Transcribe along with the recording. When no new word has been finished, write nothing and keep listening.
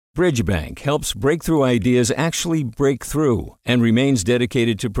Bridgebank helps breakthrough ideas actually break through and remains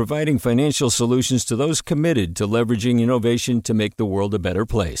dedicated to providing financial solutions to those committed to leveraging innovation to make the world a better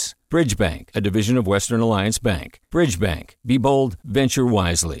place. Bridgebank, a division of Western Alliance Bank. Bridgebank. Be bold, venture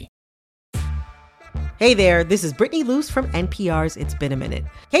wisely. Hey there, this is Brittany Luce from NPR's It's Been a Minute.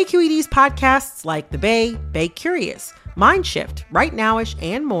 KQED's podcasts like The Bay, Bay Curious, Mind Shift, Right Nowish,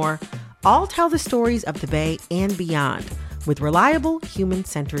 and more all tell the stories of the Bay and beyond with reliable,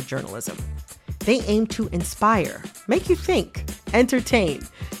 human-centered journalism. They aim to inspire, make you think, entertain,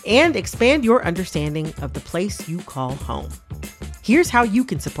 and expand your understanding of the place you call home. Here's how you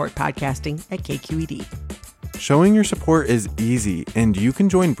can support podcasting at KQED. Showing your support is easy, and you can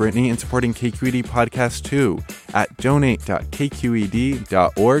join Brittany in supporting KQED Podcast too at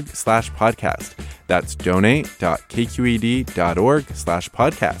donate.kqed.org/podcast. That's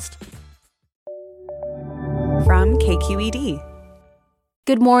donate.kqed.org/podcast. From KQED.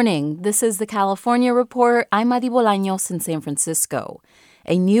 Good morning. This is the California Report. I'm Madi Bolaños in San Francisco.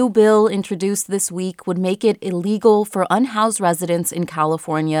 A new bill introduced this week would make it illegal for unhoused residents in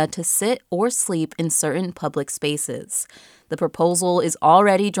California to sit or sleep in certain public spaces. The proposal is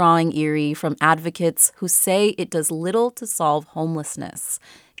already drawing ire from advocates who say it does little to solve homelessness.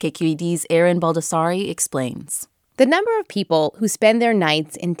 KQED's Erin Baldassari explains. The number of people who spend their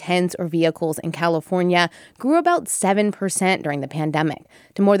nights in tents or vehicles in California grew about 7% during the pandemic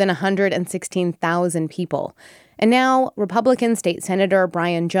to more than 116,000 people. And now, Republican State Senator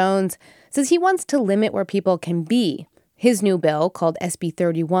Brian Jones says he wants to limit where people can be. His new bill, called SB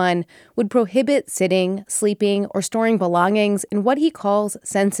 31, would prohibit sitting, sleeping, or storing belongings in what he calls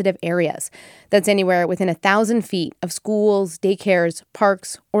sensitive areas. That's anywhere within 1,000 feet of schools, daycares,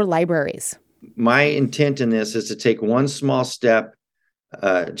 parks, or libraries. My intent in this is to take one small step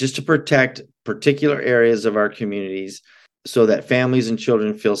just to protect particular areas of our communities so that families and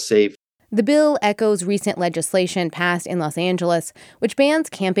children feel safe. The bill echoes recent legislation passed in Los Angeles, which bans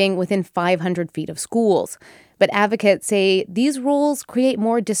camping within 500 feet of schools. But advocates say these rules create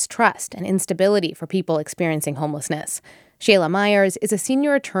more distrust and instability for people experiencing homelessness. Shayla Myers is a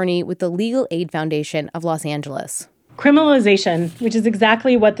senior attorney with the Legal Aid Foundation of Los Angeles. Criminalization, which is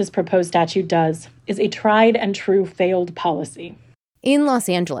exactly what this proposed statute does, is a tried and true failed policy. In Los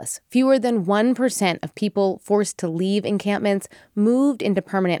Angeles, fewer than 1% of people forced to leave encampments moved into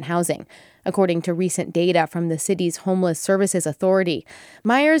permanent housing, according to recent data from the city's Homeless Services Authority.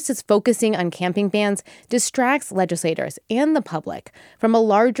 Myers says focusing on camping bans distracts legislators and the public from a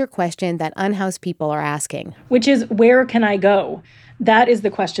larger question that unhoused people are asking. Which is, where can I go? That is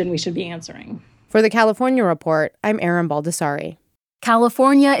the question we should be answering. For the California Report, I'm Erin Baldassari.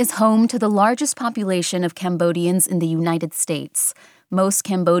 California is home to the largest population of Cambodians in the United States. Most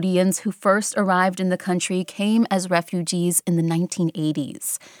Cambodians who first arrived in the country came as refugees in the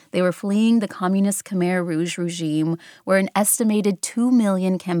 1980s. They were fleeing the communist Khmer Rouge regime, where an estimated 2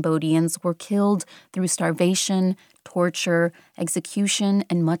 million Cambodians were killed through starvation, torture, execution,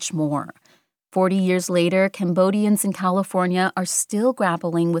 and much more. 40 years later, Cambodians in California are still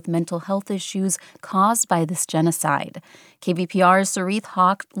grappling with mental health issues caused by this genocide. KVPR's Sarith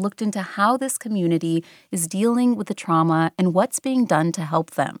Hawk looked into how this community is dealing with the trauma and what's being done to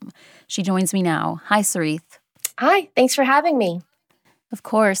help them. She joins me now. Hi, Sarith. Hi, thanks for having me. Of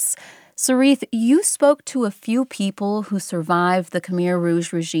course. Sarith, you spoke to a few people who survived the Khmer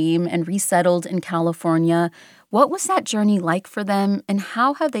Rouge regime and resettled in California. What was that journey like for them, and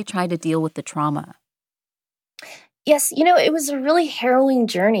how have they tried to deal with the trauma? Yes, it was a really harrowing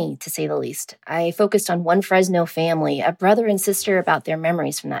journey, to say the least. I focused on one Fresno family, a brother and sister, about their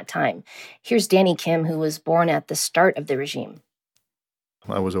memories from that time. Here's Danny Kim, who was born at the start of the regime.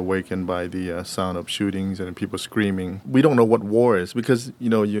 I was awakened by the sound of shootings and people screaming. We don't know what war is because,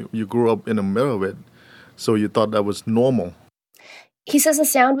 you grew up in the middle of it, so you thought that was normal. He says the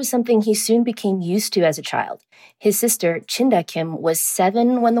sound was something he soon became used to as a child. His sister, Chinda Kim, was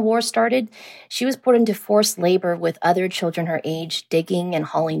 7 when the war started. She was put into forced labor with other children her age, digging and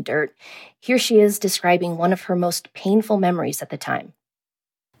hauling dirt. Here she is describing one of her most painful memories at the time.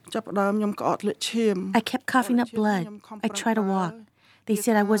 I kept coughing up blood. I tried to walk. They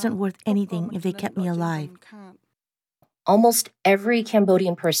said I wasn't worth anything if they kept me alive. Almost every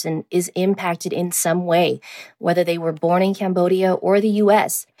Cambodian person is impacted in some way, whether they were born in Cambodia or the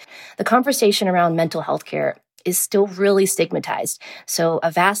U.S. The conversation around mental health care is still really stigmatized, so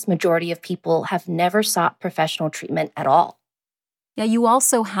a vast majority of people have never sought professional treatment at all. Yeah, you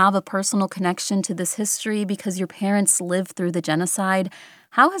also have a personal connection to this history because your parents lived through the genocide.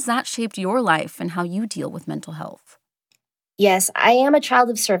 How has that shaped your life and how you deal with mental health? Yes, I am a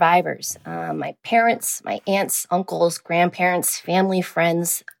child of survivors. My parents, my aunts, uncles, grandparents, family,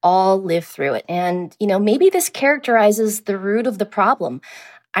 friends all lived through it. And, maybe this characterizes the root of the problem.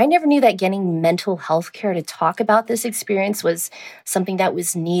 I never knew that getting mental health care to talk about this experience was something that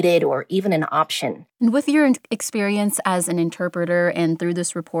was needed or even an option. And with your experience as an interpreter and through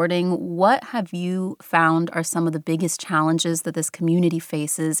this reporting, what have you found are some of the biggest challenges that this community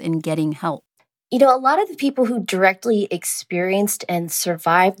faces in getting help? A lot of the people who directly experienced and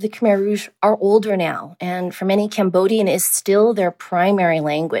survived the Khmer Rouge are older now, and for many, Cambodian is still their primary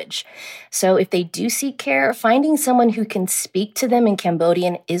language. So if they do seek care, finding someone who can speak to them in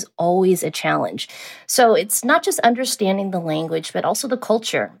Cambodian is always a challenge. So it's not just understanding the language, but also the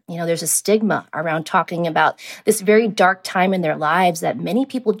culture. There's a stigma around talking about this very dark time in their lives that many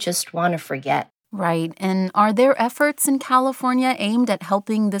people just want to forget. Right. And are there efforts in California aimed at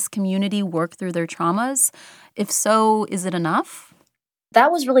helping this community work through their traumas? If so, is it enough?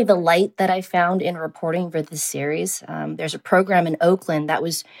 That was really the light that I found in reporting for this series. There's a program in Oakland that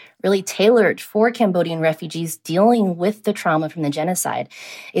was really tailored for Cambodian refugees dealing with the trauma from the genocide.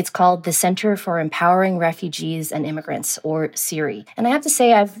 It's called the Center for Empowering Refugees and Immigrants, or CERI. And I have to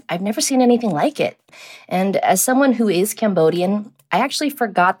say, I've never seen anything like it. And as someone who is Cambodian, I actually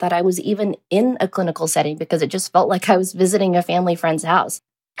forgot that I was even in a clinical setting because it just felt like I was visiting a family friend's house.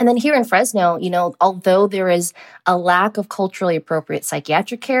 And then here in Fresno, although there is a lack of culturally appropriate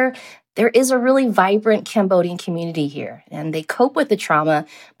psychiatric care, there is a really vibrant Cambodian community here. And they cope with the trauma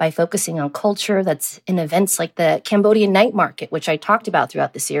by focusing on culture that's in events like the Cambodian night market, which I talked about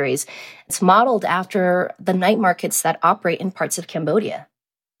throughout the series. It's modeled after the night markets that operate in parts of Cambodia.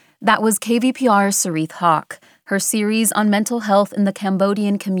 That was KVPR's Sarith Hawk. Her series on mental health in the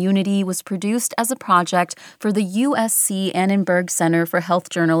Cambodian community was produced as a project for the USC Annenberg Center for Health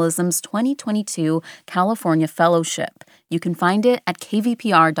Journalism's 2022 California Fellowship. You can find it at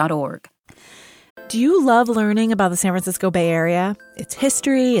kvpr.org. Do you love learning about the San Francisco Bay Area? Its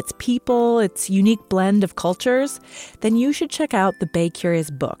history, its people, its unique blend of cultures? Then you should check out the Bay Curious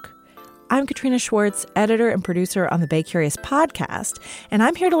book. I'm Katrina Schwartz, editor and producer on the Bay Curious podcast, and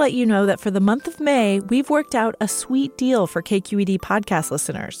I'm here to let you know that for the month of May, we've worked out a sweet deal for KQED podcast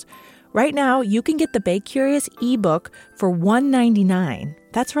listeners. Right now, you can get the Bay Curious ebook for $1.99.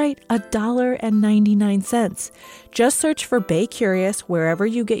 That's right, $1.99. Just search for Bay Curious wherever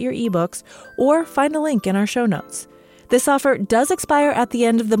you get your ebooks, or find a link in our show notes. This offer does expire at the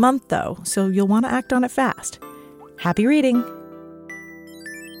end of the month, though, so you'll want to act on it fast. Happy reading!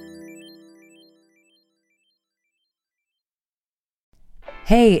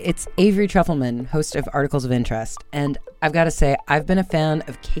 Hey, it's Avery Trufelman, host of Articles of Interest, and I've got to say, I've been a fan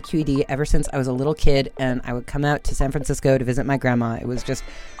of KQED ever since I was a little kid, and I would come out to San Francisco to visit my grandma. It was just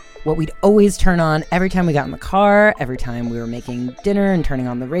what we'd always turn on every time we got in the car, every time we were making dinner and turning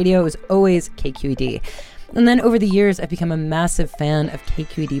on the radio. It was always KQED. And then over the years, I've become a massive fan of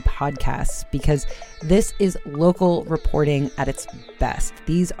KQED podcasts because this is local reporting at its best.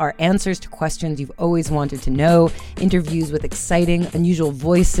 These are answers to questions you've always wanted to know, interviews with exciting, unusual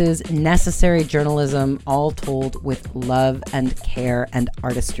voices, necessary journalism, all told with love and care and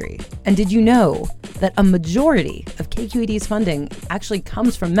artistry. And did you know that a majority of KQED's funding actually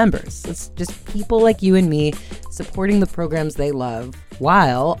comes from members? It's just people like you and me supporting the programs they love,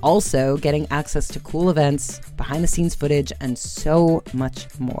 while also getting access to cool events, behind-the-scenes footage, and so much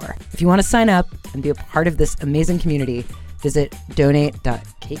more. If you want to sign up and be a part of this amazing community, visit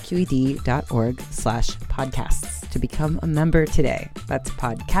donate.kqed.org/podcasts to become a member today. That's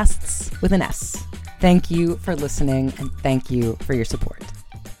podcasts with an S. Thank you for listening, and thank you for your support.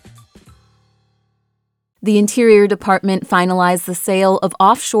 The Interior Department finalized the sale of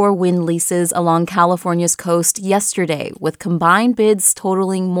offshore wind leases along California's coast yesterday, with combined bids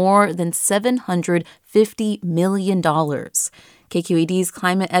totaling more than $750 million. KQED's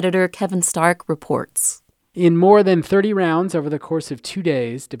climate editor Kevin Stark reports. In more than 30 rounds over the course of 2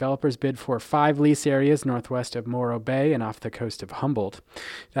 days, developers bid for 5 lease areas northwest of Morro Bay and off the coast of Humboldt.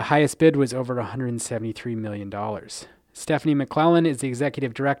 The highest bid was over $173 million. Stephanie McClellan is the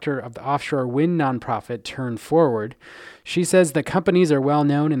executive director of the offshore wind nonprofit Turn Forward. She says the companies are well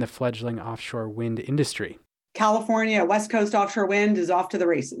known in the fledgling offshore wind industry. California, West Coast offshore wind is off to the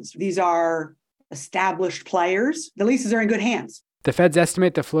races. These are established players. The leases are in good hands. The feds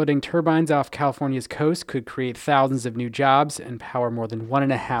estimate the floating turbines off California's coast could create thousands of new jobs and power more than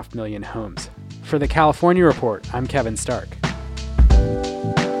 1.5 million homes. For the California Report, I'm Kevin Stark.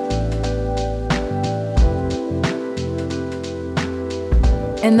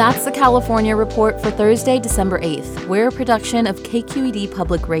 And that's the California Report for Thursday, December 8th. We're a production of KQED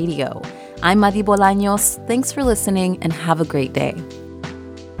Public Radio. I'm Madi Bolaños. Thanks for listening and have a great day.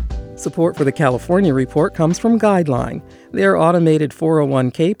 Support for the California Report comes from Guideline. Their automated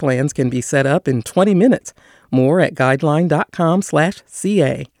 401k plans can be set up in 20 minutes. More at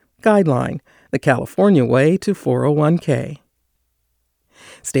guideline.com/CA. Guideline, the California way to 401k.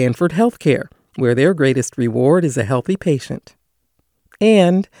 Stanford Healthcare, where their greatest reward is a healthy patient.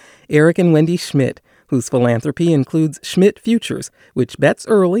 And Eric and Wendy Schmidt, whose philanthropy includes Schmidt Futures, which bets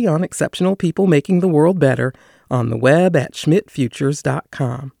early on exceptional people making the world better, on the web at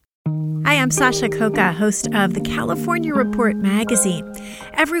schmidtfutures.com. Hi, I'm Sasha Khokha, host of the California Report magazine.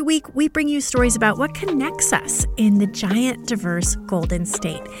 Every week, we bring you stories about what connects us in the giant, diverse Golden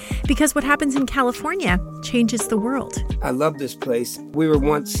State. Because what happens in California changes the world. I love this place. We were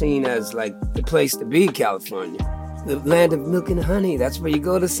once seen as like the place to be, California. The land of milk and honey. That's where you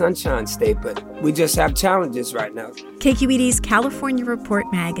go to Sunshine State, but we just have challenges right now. KQED's California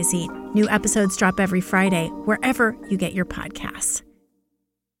Report magazine. New episodes drop every Friday, wherever you get your podcasts.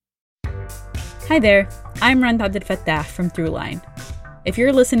 Hi there, I'm Rand Abdel Fattah from Throughline. If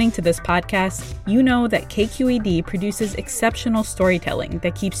you're listening to this podcast, you know that KQED produces exceptional storytelling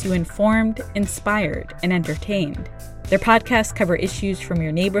that keeps you informed, inspired, and entertained. Their podcasts cover issues from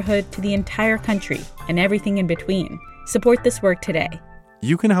your neighborhood to the entire country and everything in between. Support this work today.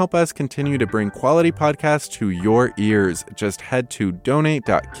 You can help us continue to bring quality podcasts to your ears. Just head to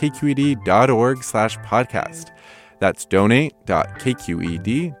donate.kqed.org/podcast. That's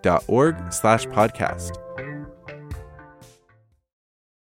donate.kqed.org/podcast.